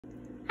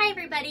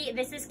everybody,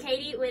 this is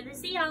Katie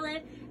with The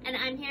Olive, and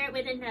I'm here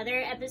with another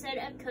episode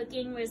of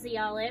Cooking with The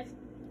Olive.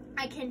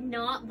 I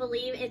cannot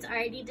believe it's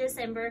already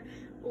December.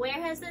 Where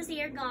has this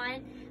year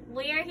gone?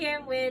 We are here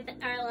with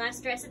our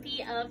last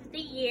recipe of the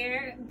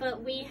year,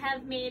 but we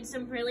have made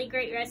some really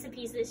great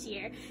recipes this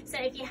year. So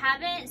if you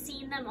haven't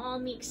seen them all,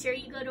 make sure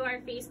you go to our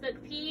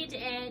Facebook page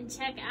and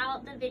check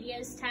out the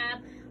videos tab.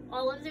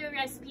 All of the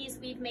recipes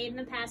we've made in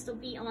the past will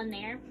be on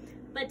there.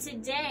 But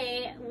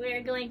today,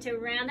 we're going to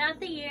round out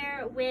the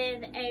year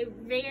with a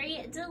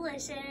very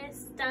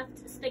delicious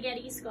stuffed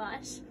spaghetti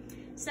squash.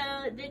 So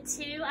the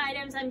two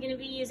items I'm going to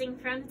be using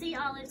from The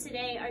Olive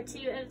today are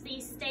two of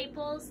the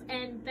staples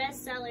and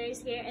best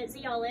sellers here at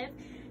The Olive.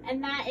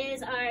 And that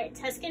is our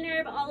Tuscan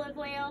herb olive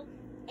oil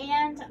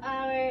and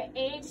our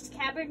aged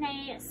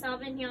Cabernet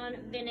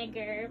Sauvignon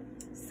vinegar.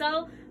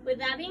 So with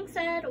that being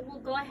said, we'll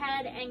go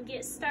ahead and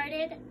get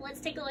started.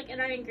 Let's take a look at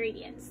our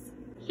ingredients.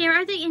 Here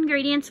are the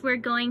ingredients we're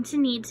going to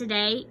need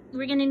today.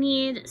 We're going to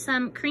need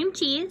some cream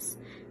cheese,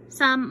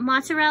 some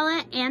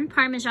mozzarella and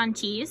Parmesan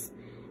cheese,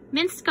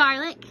 minced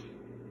garlic,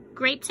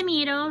 grape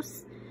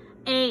tomatoes,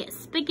 a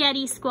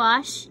spaghetti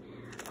squash,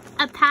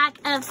 a pack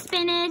of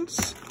spinach,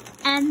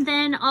 and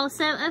then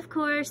also, of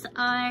course,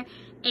 our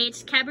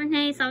aged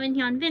Cabernet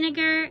Sauvignon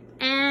vinegar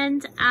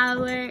and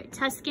our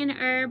Tuscan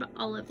herb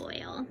olive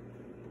oil.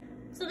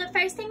 So the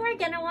first thing we're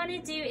going to want to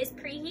do is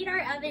preheat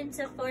our oven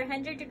to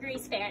 400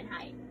 degrees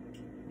Fahrenheit.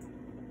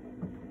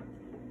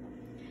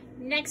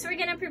 Next, we're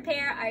gonna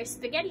prepare our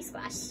spaghetti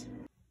squash.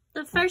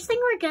 The first thing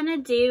we're gonna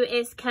do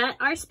is cut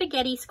our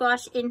spaghetti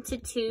squash into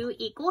 2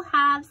 equal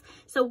halves.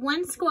 So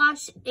 1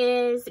 squash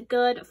is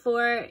good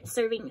for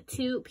serving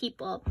 2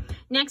 people.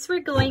 Next, we're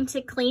going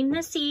to clean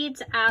the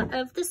seeds out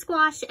of the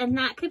squash, and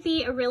that could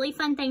be a really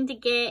fun thing to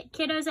get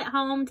kiddos at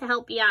home to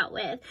help you out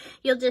with.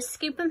 You'll just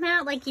scoop them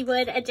out like you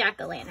would a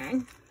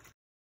jack-o'-lantern.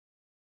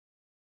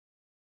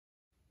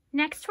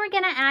 Next, we're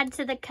going to add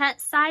to the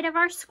cut side of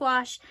our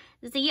squash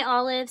The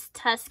Olive's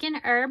Tuscan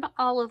herb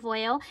olive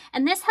oil.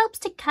 And this helps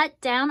to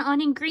cut down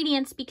on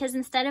ingredients because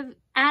instead of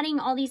adding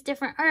all these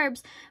different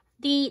herbs,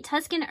 the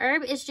Tuscan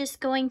herb is just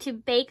going to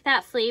bake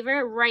that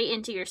flavor right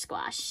into your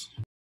squash.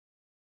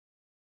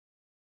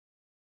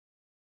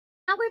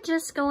 Now we're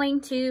just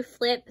going to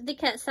flip the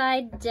cut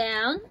side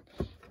down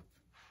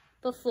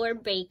before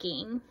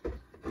baking.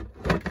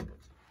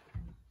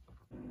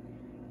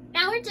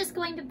 Now we're just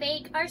going to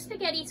bake our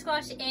spaghetti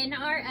squash in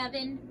our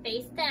oven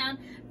face down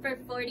for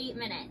 40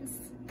 minutes.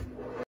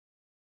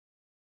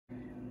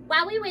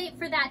 While we wait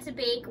for that to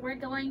bake, we're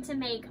going to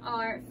make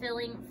our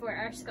filling for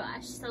our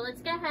squash. So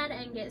let's go ahead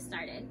and get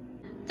started.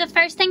 The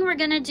first thing we're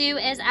going to do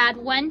is add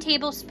 1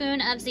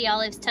 tablespoon of The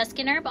Olive's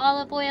Tuscan herb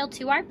olive oil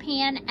to our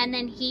pan and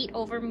then heat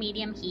over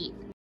medium heat.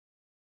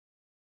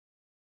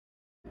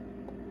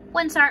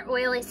 Once our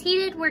oil is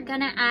heated, we're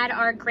gonna add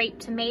our grape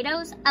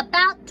tomatoes,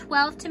 about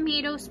 12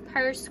 tomatoes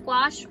per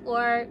squash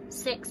or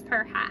 6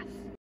 per half.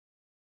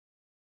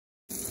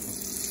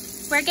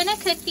 We're gonna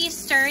cook these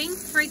stirring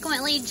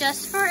frequently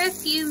just for a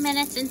few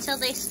minutes until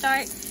they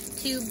start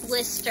to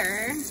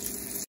blister.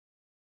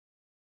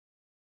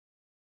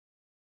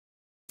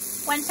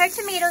 Once our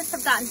tomatoes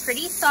have gotten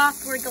pretty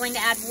soft, we're going to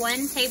add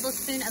 1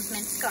 tablespoon of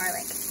minced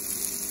garlic.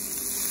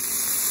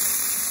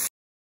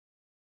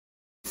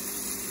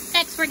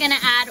 Next, we're going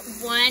to add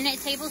 1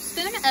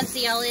 tablespoon of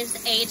The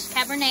Olive's aged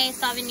Cabernet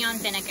Sauvignon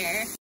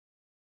vinegar.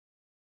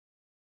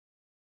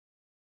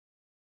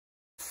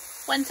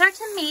 Once our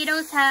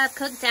tomatoes have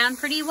cooked down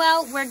pretty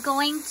well, we're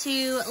going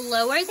to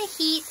lower the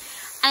heat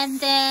and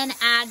then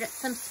add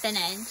some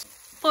spinach.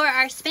 For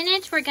our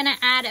spinach, we're going to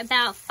add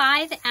about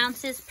 5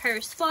 ounces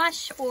per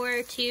squash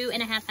or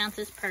 2.5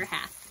 ounces per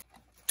half.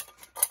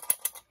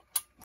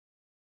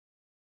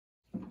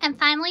 And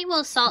finally,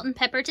 we'll salt and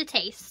pepper to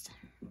taste.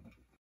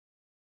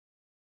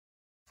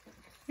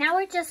 Now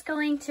we're just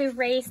going to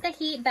raise the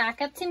heat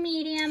back up to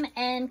medium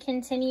and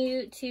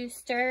continue to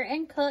stir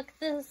and cook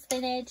the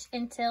spinach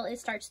until it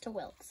starts to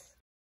wilt.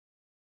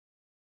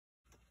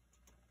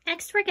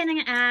 Next, we're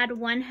going to add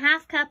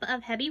 1/2 cup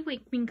of heavy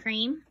whipping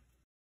cream,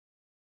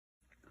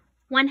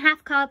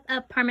 1/2 cup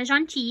of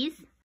Parmesan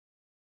cheese,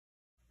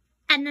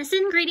 and this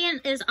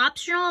ingredient is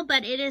optional,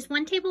 but it is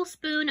 1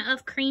 tablespoon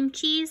of cream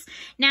cheese.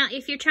 Now,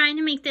 if you're trying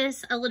to make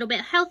this a little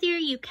bit healthier,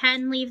 you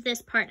can leave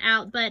this part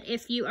out, but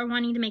if you are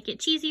wanting to make it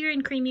cheesier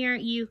and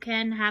creamier, you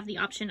can have the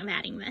option of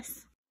adding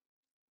this.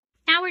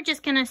 Now we're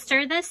just gonna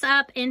stir this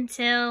up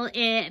until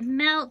it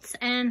melts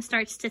and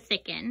starts to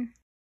thicken.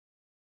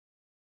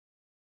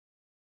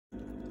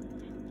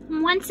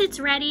 Once it's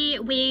ready,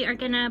 we are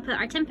gonna put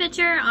our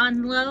temperature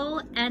on low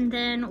and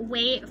then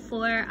wait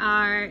for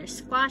our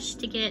squash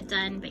to get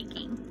done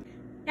baking.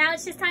 Now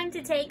it's just time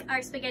to take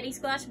our spaghetti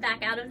squash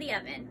back out of the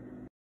oven.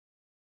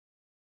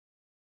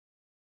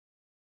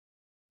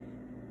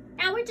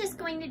 Now we're just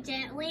going to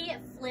gently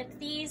flip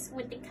these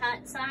with the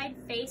cut side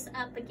face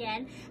up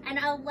again and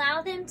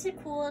allow them to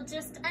cool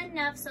just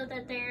enough so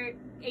that they're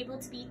able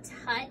to be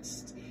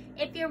touched.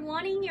 If you're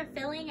wanting your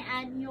filling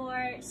and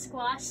your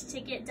squash to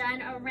get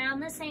done around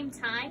the same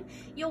time,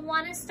 you'll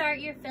want to start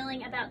your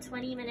filling about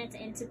 20 minutes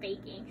into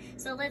baking.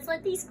 So let's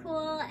let these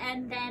cool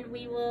and then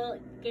we will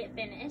get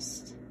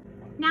finished.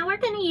 Now we're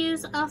going to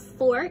use a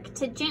fork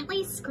to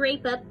gently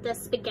scrape up the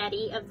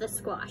spaghetti of the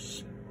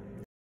squash.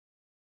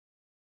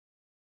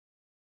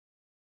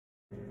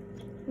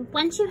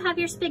 Once you have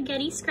your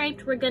spaghetti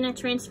scraped, we're going to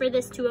transfer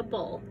this to a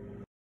bowl.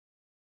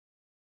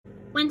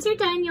 Once you're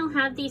done, you'll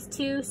have these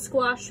two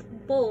squash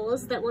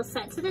bowls that will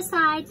set to the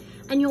side,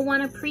 and you'll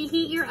want to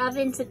preheat your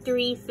oven to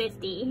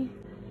 350.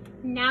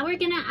 Now we're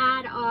going to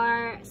add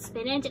our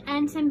spinach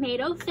and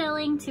tomato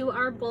filling to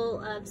our bowl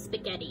of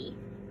spaghetti.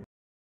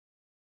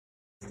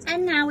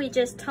 And now we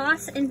just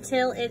toss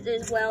until it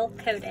is well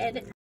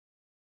coated.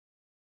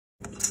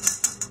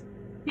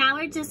 Now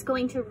we're just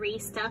going to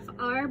restuff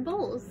our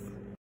bowls.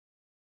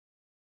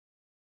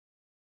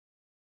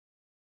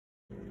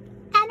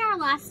 And our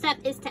last step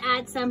is to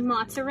add some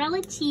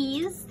mozzarella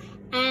cheese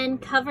and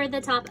cover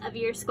the top of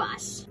your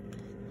squash.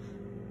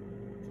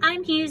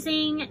 I'm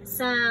using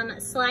some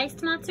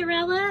sliced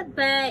mozzarella,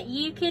 but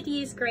you could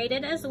use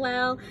grated as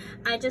well.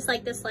 I just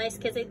like the sliced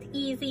because it's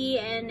easy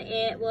and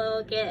it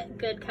will get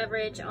good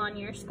coverage on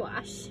your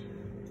squash.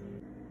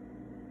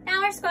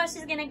 Now our squash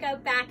is gonna go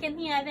back in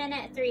the oven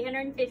at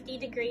 350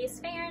 degrees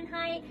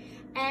Fahrenheit,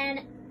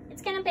 and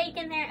it's gonna bake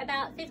in there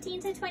about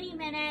 15 to 20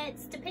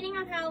 minutes, depending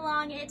on how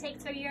long it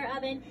takes for your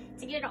oven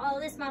to get all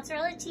this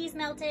mozzarella cheese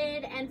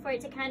melted and for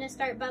it to kind of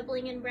start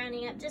bubbling and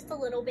browning up just a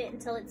little bit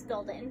until it's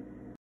golden.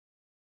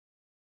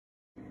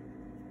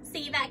 See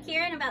you back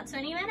here in about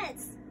 20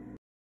 minutes.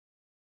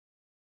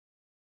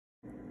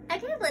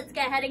 Okay, let's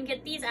go ahead and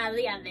get these out of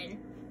the oven.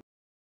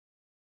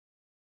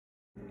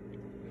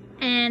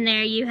 And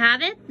there you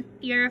have it,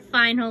 your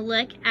final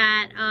look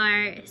at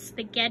our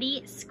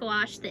spaghetti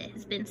squash that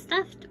has been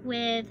stuffed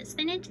with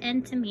spinach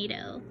and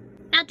tomato.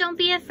 Now don't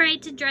be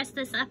afraid to dress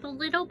this up a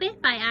little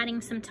bit by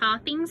adding some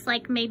toppings,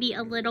 like maybe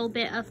a little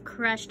bit of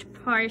crushed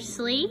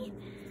parsley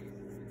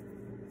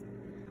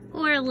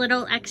or a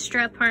little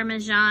extra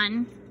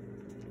Parmesan.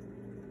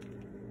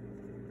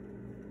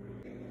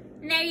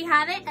 And there you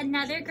have it,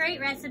 another great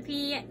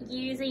recipe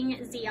using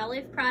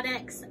ZOlive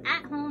products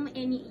at home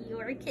in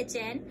your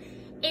kitchen.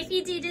 If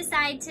you do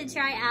decide to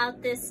try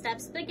out this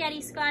stuffed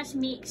spaghetti squash,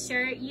 make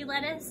sure you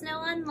let us know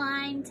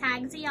online,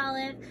 tag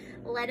ZOlive,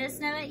 let us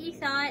know what you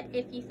thought,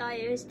 if you thought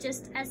it was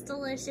just as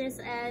delicious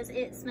as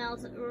it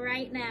smells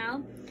right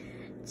now.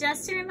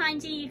 Just to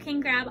remind you, you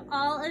can grab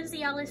all of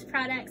ZOlive's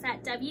products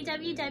at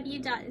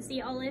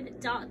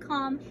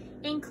www.zolive.com,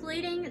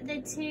 including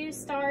the 2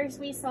 stars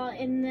we saw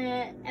in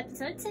the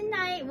episode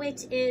tonight,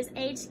 which is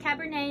aged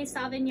Cabernet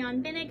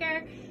Sauvignon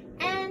vinegar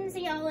and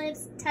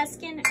ZOlive's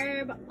Tuscan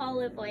herb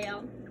olive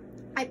oil.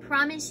 I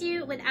promise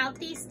you, without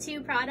these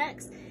 2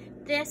 products,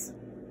 this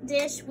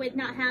dish would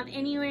not have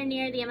anywhere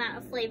near the amount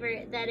of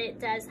flavor that it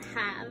does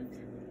have.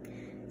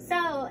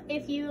 So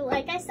if you,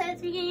 like I said at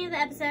the beginning of the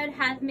episode,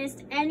 have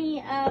missed any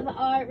of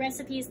our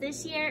recipes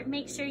this year,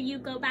 make sure you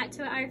go back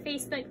to our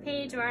Facebook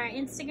page or our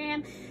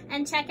Instagram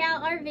and check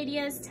out our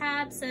videos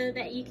tab so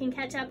that you can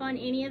catch up on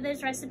any of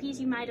those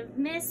recipes you might have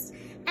missed.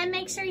 And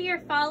make sure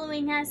you're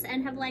following us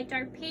and have liked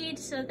our page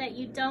so that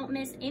you don't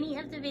miss any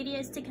of the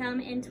videos to come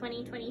in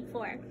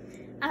 2024.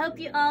 I hope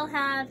you all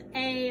have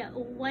a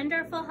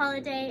wonderful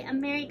holiday, a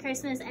Merry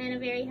Christmas, and a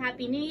very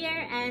Happy New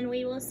Year, and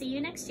we will see you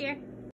next year.